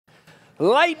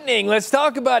Lightning, let's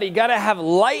talk about it. You gotta have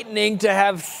lightning to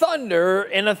have thunder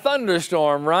in a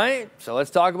thunderstorm, right? So let's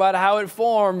talk about how it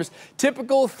forms.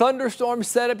 Typical thunderstorm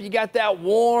setup, you got that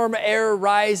warm air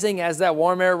rising. As that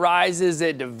warm air rises,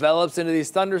 it develops into these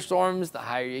thunderstorms. The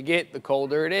higher you get, the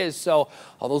colder it is. So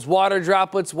all those water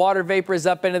droplets, water vapors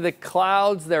up into the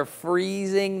clouds, they're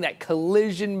freezing. That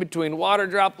collision between water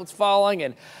droplets falling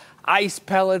and ice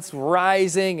pellets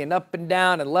rising and up and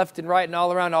down and left and right and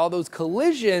all around, all those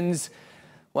collisions,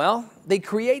 well, they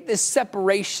create this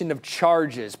separation of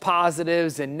charges,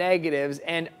 positives and negatives,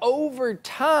 and over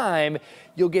time,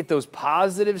 you'll get those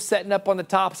positives setting up on the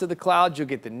tops of the clouds, you'll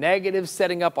get the negatives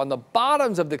setting up on the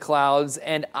bottoms of the clouds,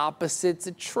 and opposites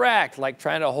attract, like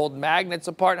trying to hold magnets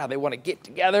apart, how they want to get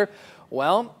together.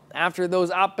 Well, after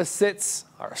those opposites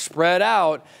are spread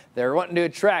out, they're wanting to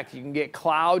attract. You can get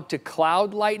cloud to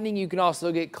cloud lightning. You can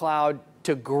also get cloud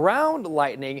to ground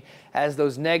lightning, as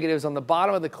those negatives on the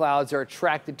bottom of the clouds are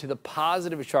attracted to the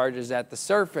positive charges at the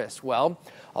surface. Well,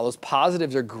 all those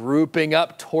positives are grouping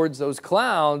up towards those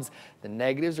clouds. The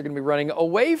negatives are going to be running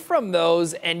away from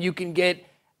those, and you can get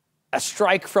a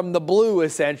strike from the blue,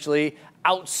 essentially.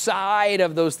 Outside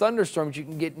of those thunderstorms, you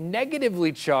can get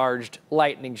negatively charged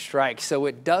lightning strikes. So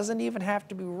it doesn't even have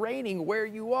to be raining where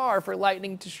you are for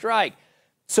lightning to strike.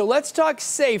 So let's talk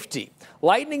safety.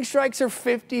 Lightning strikes are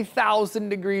 50,000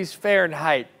 degrees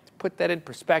Fahrenheit. To put that in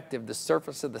perspective, the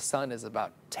surface of the sun is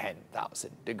about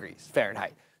 10,000 degrees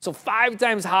Fahrenheit. So 5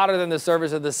 times hotter than the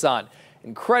surface of the sun.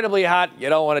 Incredibly hot, you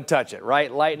don't want to touch it,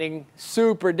 right? Lightning,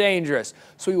 super dangerous.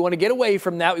 So we want to get away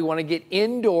from that. We want to get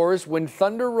indoors. When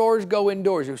thunder roars, go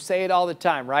indoors. You say it all the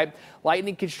time, right?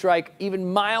 Lightning can strike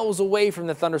even miles away from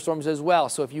the thunderstorms as well.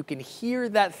 So if you can hear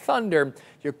that thunder,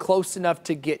 you're close enough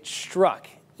to get struck.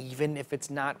 Even if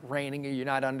it's not raining or you're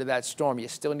not under that storm, you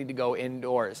still need to go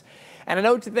indoors. And I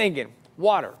know what you're thinking,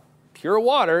 water. Pure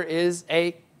water is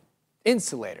a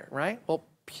insulator, right? Well,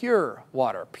 pure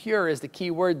water. Pure is the key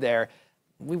word there.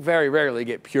 We very rarely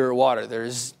get pure water.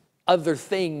 There's other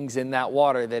things in that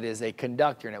water that is a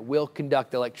conductor, and it will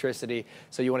conduct electricity.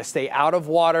 So you want to stay out of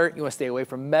water. You want to stay away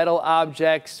from metal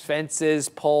objects, fences,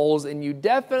 poles, and you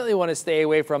definitely want to stay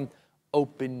away from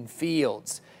open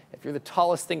fields. If you're the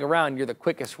tallest thing around, you're the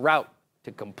quickest route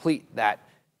to complete that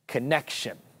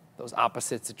connection, those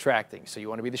opposites attracting. So you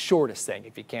want to be the shortest thing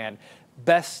if you can.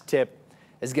 Best tip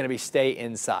is going to be stay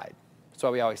inside. That's why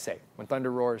we always say, when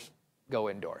thunder roars, go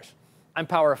indoors. I'm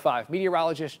Power of 5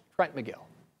 meteorologist Trent McGill.